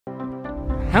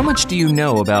How much do you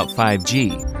know about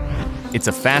 5G? It's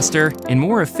a faster and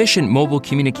more efficient mobile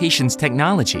communications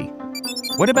technology.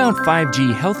 What about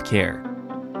 5G healthcare?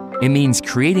 It means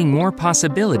creating more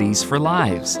possibilities for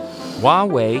lives.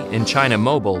 Huawei and China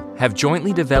Mobile have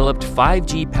jointly developed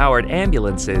 5G-powered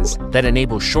ambulances that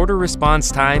enable shorter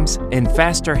response times and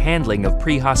faster handling of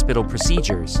pre-hospital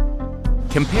procedures.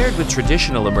 Compared with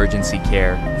traditional emergency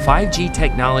care, 5G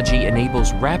technology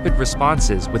enables rapid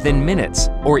responses within minutes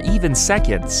or even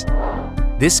seconds.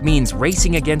 This means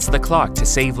racing against the clock to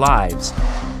save lives.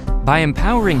 By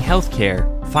empowering healthcare,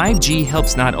 5G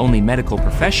helps not only medical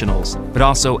professionals, but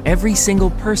also every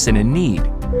single person in need.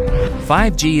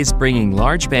 5G is bringing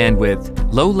large bandwidth,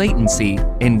 low latency,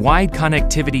 and wide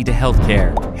connectivity to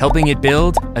healthcare, helping it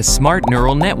build a smart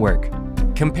neural network.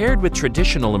 Compared with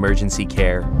traditional emergency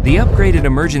care, the upgraded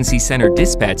emergency center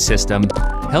dispatch system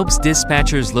helps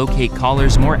dispatchers locate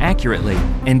callers more accurately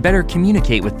and better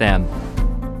communicate with them.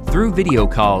 Through video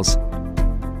calls,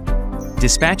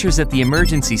 dispatchers at the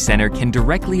emergency center can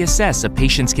directly assess a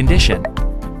patient's condition.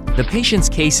 The patient's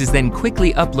case is then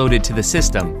quickly uploaded to the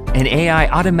system, and AI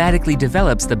automatically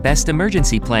develops the best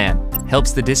emergency plan,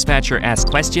 helps the dispatcher ask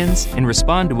questions and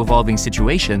respond to evolving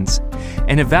situations,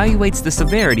 and evaluates the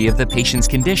severity of the patient's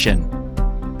condition.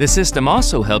 The system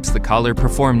also helps the caller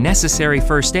perform necessary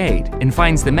first aid and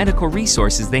finds the medical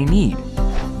resources they need.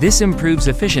 This improves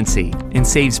efficiency and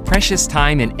saves precious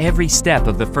time in every step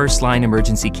of the first-line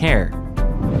emergency care.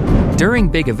 During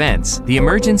big events, the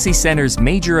emergency center's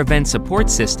major event support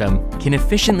system can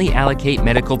efficiently allocate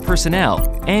medical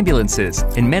personnel, ambulances,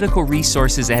 and medical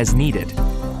resources as needed.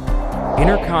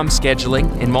 Intercom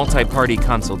scheduling and multi-party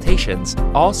consultations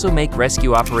also make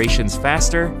rescue operations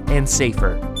faster and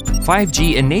safer.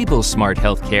 5G enables smart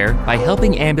healthcare by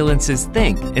helping ambulances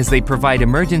think as they provide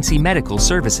emergency medical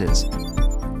services.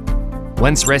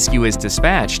 Once rescue is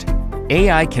dispatched,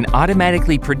 AI can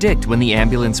automatically predict when the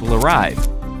ambulance will arrive,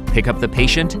 pick up the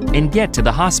patient, and get to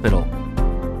the hospital.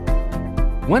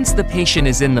 Once the patient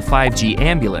is in the 5G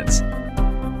ambulance,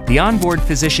 the onboard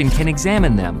physician can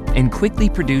examine them and quickly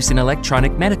produce an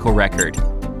electronic medical record,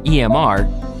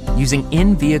 EMR, using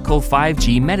in-vehicle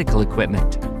 5G medical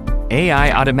equipment.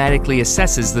 AI automatically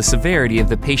assesses the severity of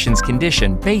the patient's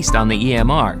condition based on the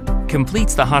EMR,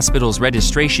 completes the hospital's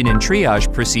registration and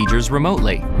triage procedures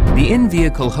remotely. The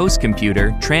in-vehicle host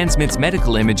computer transmits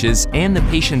medical images and the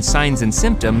patient's signs and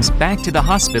symptoms back to the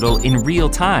hospital in real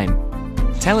time.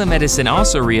 Telemedicine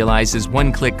also realizes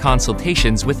one-click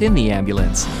consultations within the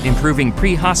ambulance, improving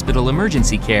pre-hospital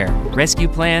emergency care, rescue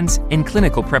plans, and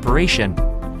clinical preparation.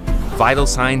 Vital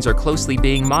signs are closely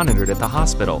being monitored at the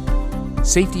hospital.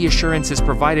 Safety assurance is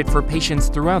provided for patients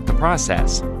throughout the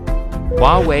process.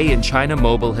 Huawei and China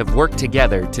Mobile have worked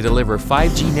together to deliver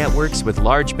 5G networks with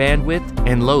large bandwidth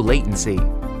and low latency.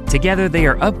 Together, they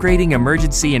are upgrading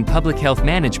emergency and public health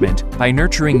management by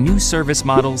nurturing new service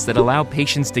models that allow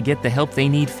patients to get the help they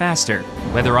need faster,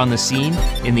 whether on the scene,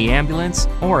 in the ambulance,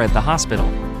 or at the hospital.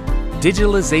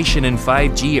 Digitalization and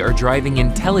 5G are driving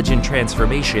intelligent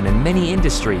transformation in many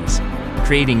industries,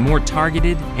 creating more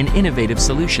targeted and innovative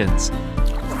solutions.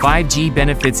 5G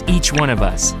benefits each one of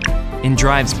us and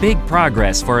drives big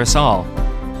progress for us all.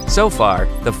 So far,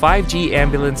 the 5G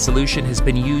ambulance solution has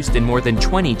been used in more than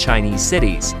 20 Chinese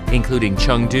cities, including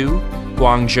Chengdu,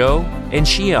 Guangzhou, and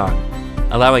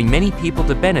Xi'an, allowing many people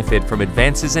to benefit from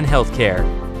advances in healthcare.